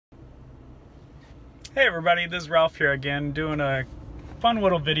Hey everybody, this is Ralph here again, doing a fun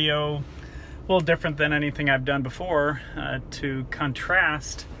little video, a little different than anything I've done before, to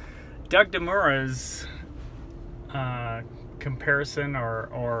contrast DeMuro's comparison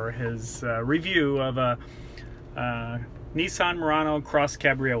or his review of a Nissan Murano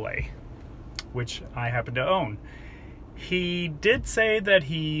CrossCabriolet, which I happen to own. He did say that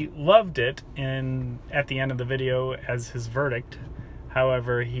he loved it at the end of the video as his verdict.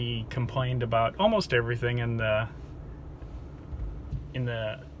 However, he complained about almost everything in the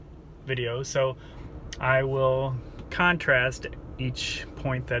video, so I will contrast each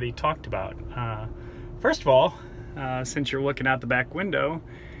point that he talked about. First of all, since you're looking out the back window,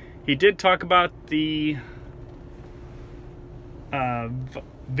 he did talk about the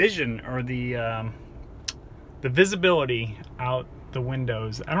vision or the visibility out the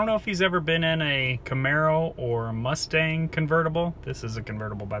windows. I don't know if he's ever been in a Camaro or Mustang convertible. This is a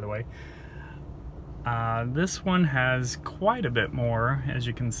convertible, by the way. This one has quite a bit more. As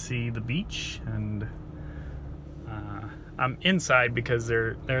you can see, the beach, and I'm inside because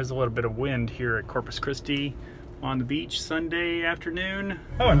there's a little bit of wind here at Corpus Christi on the beach Sunday afternoon.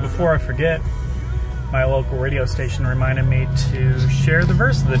 Oh, and before I forget, my local radio station reminded me to share the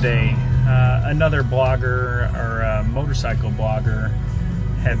verse of the day. Another blogger or motorcycle blogger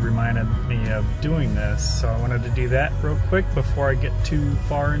had reminded me of doing this, so I wanted to do that real quick before I get too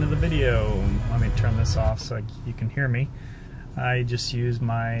far into the video. Let me turn this off so you can hear me. I just use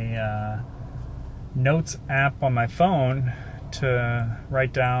my notes app on my phone to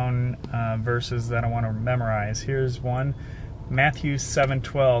write down verses that I want to memorize. Here's one, Matthew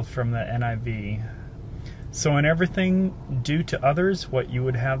 7:12 from the NIV. So in everything, do to others what you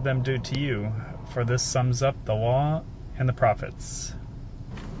would have them do to you, for this sums up the law and the prophets.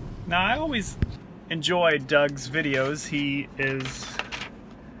 Now, I always enjoy Doug's videos. He is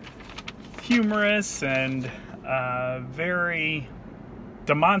humorous and very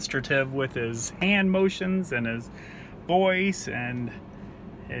demonstrative with his hand motions and his voice and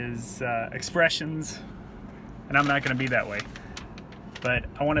his expressions, and I'm not going to be that way. But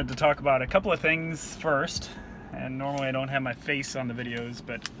I wanted to talk about a couple of things first, and normally I don't have my face on the videos,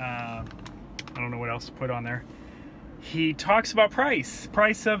 but I don't know what else to put on there. He talks about price.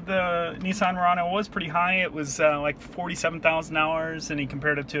 Price of the Nissan Murano was pretty high. It was like $47,000, and he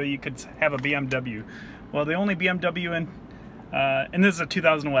compared it to you could have a BMW. Well, the only BMW and this is a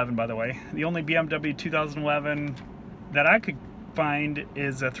 2011, by the way, the only BMW 2011 that I could find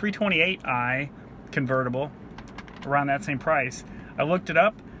is a 328i convertible around that same price. I looked it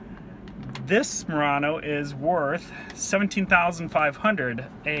up. This Murano is worth $17,500.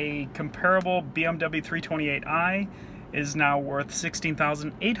 A comparable BMW 328i is now worth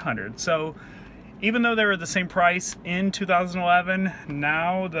 $16,800. So even though they were the same price in 2011,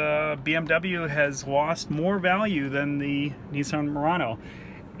 now the BMW has lost more value than the Nissan Murano.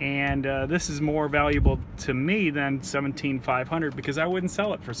 And this is more valuable to me than $17,500 because I wouldn't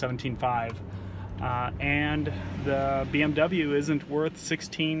sell it for $17,500. And the BMW isn't worth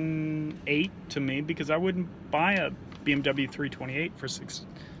 $16,800 to me because I wouldn't buy a BMW 328 for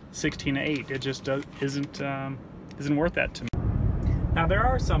 $16,800. It just isn't worth that to me. Now, there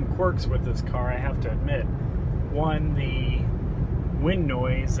are some quirks with this car, I have to admit. One, the wind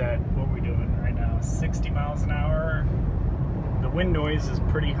noise at, what are we doing right now, 60 miles an hour. The wind noise is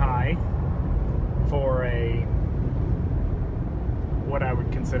pretty high for a what I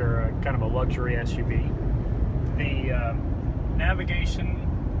would consider a kind of a luxury SUV. The navigation,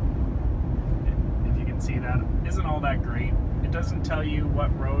 if you can see that, isn't all that great. It doesn't tell you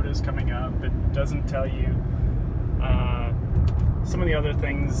what road is coming up. It doesn't tell you some of the other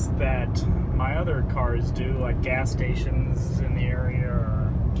things that my other cars do, like gas stations in the area,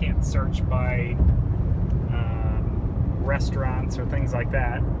 or can't search by restaurants or things like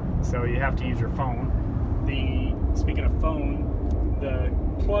that. So you have to use your phone. Speaking of phone, the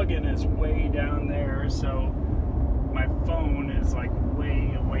plug-in is way down there, so my phone is like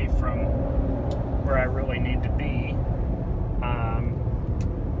way away from where I really need to be.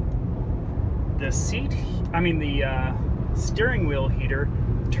 The steering wheel heater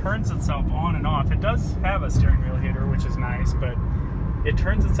turns itself on and off. It does have a steering wheel heater, which is nice, but it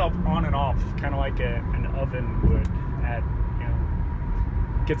turns itself on and off, kind of like an oven would.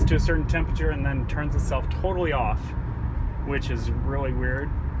 Gets to a certain temperature and then turns itself totally off, which is really weird.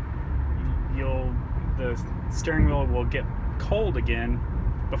 The steering wheel will get cold again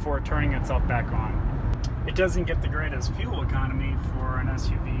before turning itself back on. It doesn't get the greatest fuel economy for an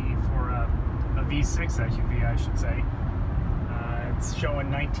SUV, for a V6 SUV, I should say. It's showing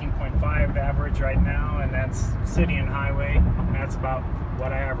 19.5 average right now, and that's city and highway, and that's about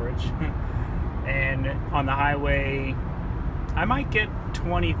what I average. and on the highway I might get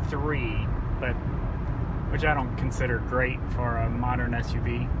 23, but which I don't consider great for a modern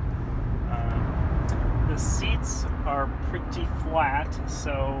SUV. The seats are pretty flat,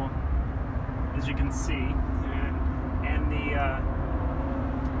 so as you can see, and the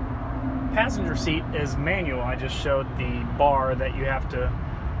passenger seat is manual. I just showed the bar that you have to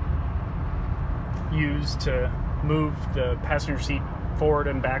use to move the passenger seat forward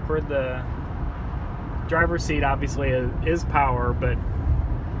and backward. The driver's seat obviously is power, but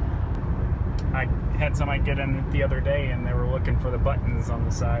I had somebody get in the other day and they were looking for the buttons on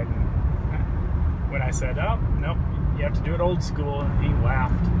the side, and when I said, oh, nope, you have to do it old school, he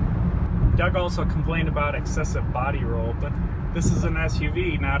laughed. Doug also complained about excessive body roll, but this is an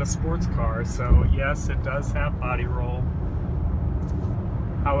SUV, not a sports car, so yes, it does have body roll.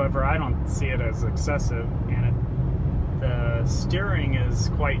 However, I don't see it as excessive, and the steering is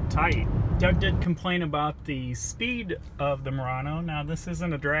quite tight. Doug did complain about the speed of the Murano. Now, this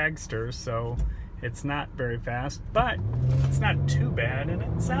isn't a dragster, so it's not very fast, but it's not too bad, and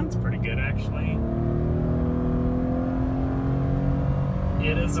it sounds pretty good, actually.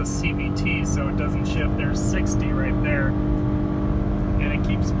 It is a CVT, so it doesn't shift. There's 60 right there, and it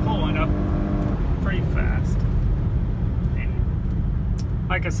keeps pulling up pretty fast. And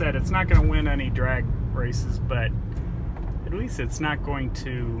like I said, it's not going to win any drag races, but at least it's not going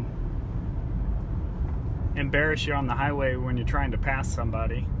to embarrass you on the highway when you're trying to pass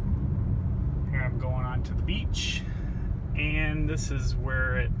somebody. Here I'm going on to the beach, and this is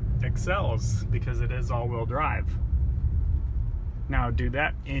where it excels because it is all-wheel drive. Now do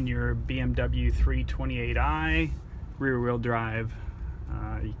that in your BMW 328i rear-wheel drive.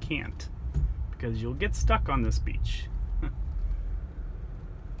 You can't, because you'll get stuck on this beach.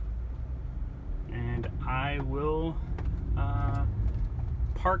 And I will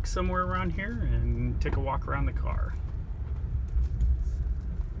park somewhere around here and take a walk around the car.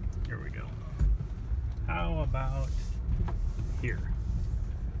 Here we go. How about here?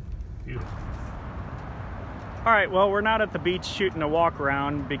 Beautiful. Alright, well, we're not at the beach shooting a walk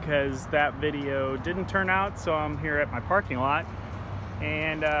around because that video didn't turn out, so I'm here at my parking lot.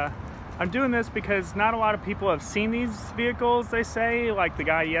 And I'm doing this because not a lot of people have seen these vehicles, they say. Like the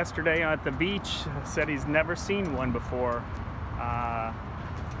guy yesterday at the beach said he's never seen one before.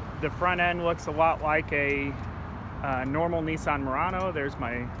 The front end looks a lot like a normal Nissan Murano. There's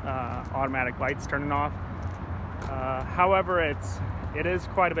my automatic lights turning off. However, it is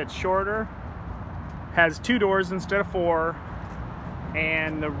quite a bit shorter. Has 2 doors instead of 4,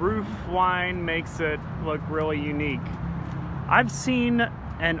 and the roof line makes it look really unique. I've seen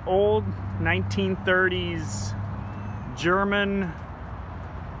an old 1930s German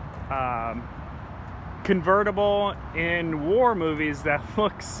convertible in war movies that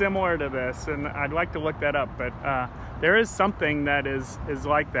looks similar to this, and I'd like to look that up, but there is something that is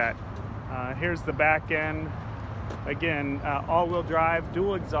like that. Here's the back end. Again, all-wheel drive,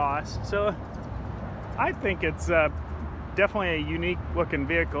 dual exhaust, so I think it's definitely a unique looking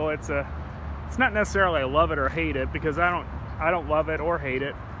vehicle. It's not necessarily a love it or hate it, because I don't love it or hate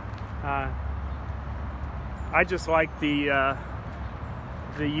it. I just like the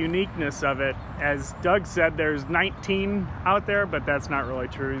uniqueness of it. As Doug said, there's 19 out there, but that's not really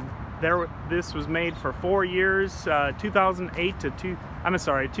true. This was made for 4 years, 2008 to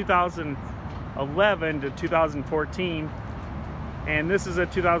 2011 to 2014. And this is a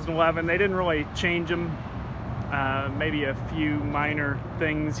 2011. They didn't really change them, maybe a few minor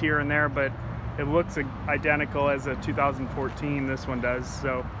things here and there, but it looks identical as a 2014. This one does.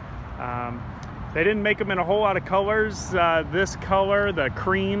 So they didn't make them in a whole lot of colors. This color, the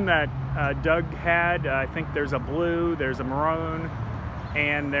cream that Doug had, I think there's a blue, there's a maroon,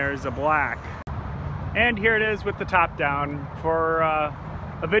 and there's a black. And here it is with the top down. For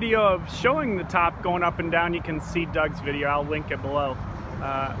a video of showing the top going up and down, you can see Doug's video. I'll link it below.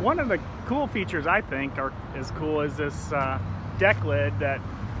 One of the cool features I think is cool is this deck lid that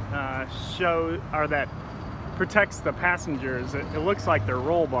that protects the passengers. It looks like they're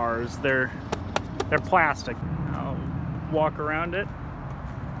roll bars. They're plastic. I'll walk around it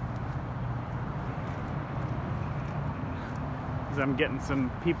as I'm getting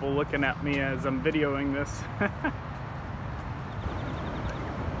some people looking at me as I'm videoing this.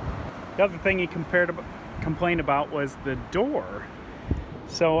 The other thing he complained about was the door.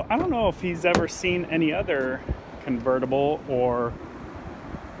 So I don't know if he's ever seen any other convertible or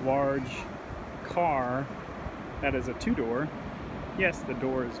large car that is a 2-door. Yes, the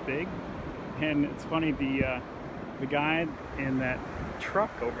door is big. And it's funny, the guy in that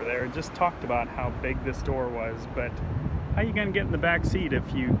truck over there just talked about how big this door was, but how are you gonna get in the back seat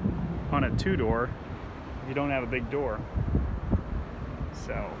if you on a two-door if you don't have a big door.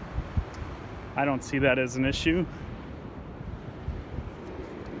 So I don't see that as an issue.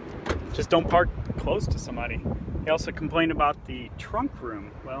 Just don't park close to somebody. He also complained about the trunk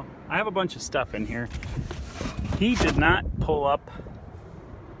room. Well, I have a bunch of stuff in here. He did not pull up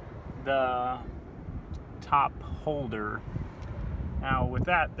the top holder. Now with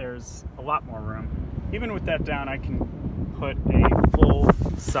that, there's a lot more room. Even with that down, I can put a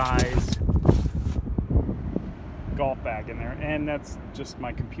full-sized golf bag in there, and that's just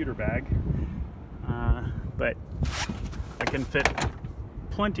my computer bag. But I can fit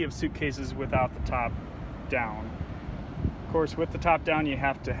plenty of suitcases without the top down. Of course, with the top down, you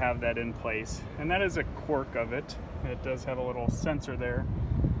have to have that in place, and that is a quirk of it. It does have a little sensor there.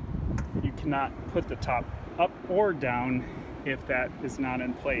 You cannot put the top up or down if that is not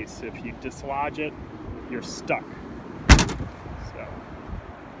in place. If you dislodge it, you're stuck. So,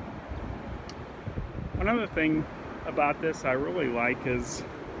 another thing about this I really like is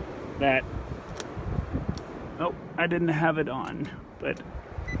that, oh, I didn't have it on, but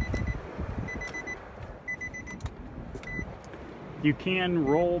you can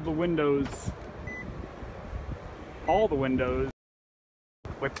roll the windows, all the windows,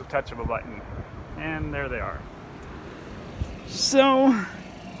 with the touch of a button. And there they are. So,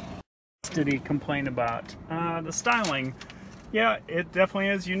 what did he complain about? The styling. Yeah, it definitely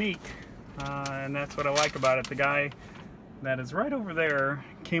is unique. And that's what I like about it. The guy that is right over there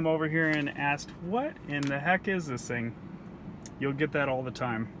came over here and asked, what in the heck is this thing? You'll get that all the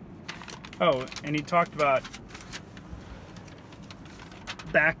time. Oh, and he talked about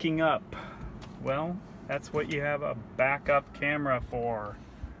backing up. Well, that's what you have a backup camera for.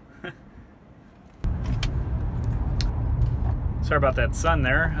 Sorry about that sun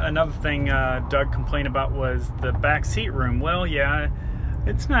there. Another thing Doug complained about was the back seat room. Well, yeah,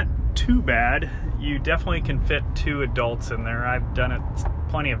 it's not too bad. You definitely can fit 2 adults in there. I've done it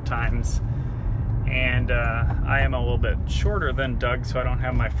plenty of times. And I am a little bit shorter than Doug, so I don't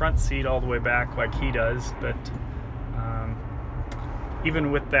have my front seat all the way back like he does. But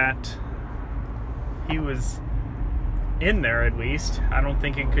even with that, he was in there at least. I don't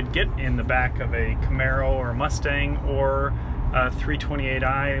think it could get in the back of a Camaro or Mustang or a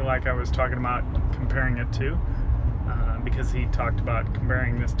 328i like I was talking about comparing it to, because he talked about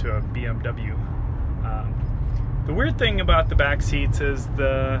comparing this to a BMW. The weird thing about the back seats is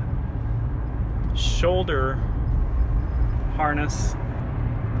the shoulder harness,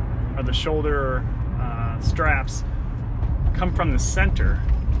 or the shoulder straps, come from the center.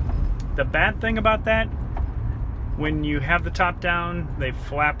 The bad thing about that, when you have the top down, they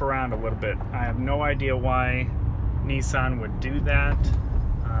flap around a little bit. I have no idea why Nissan would do that.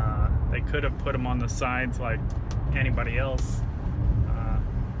 They could have put them on the sides like anybody else,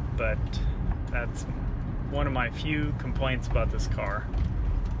 but that's one of my few complaints about this car.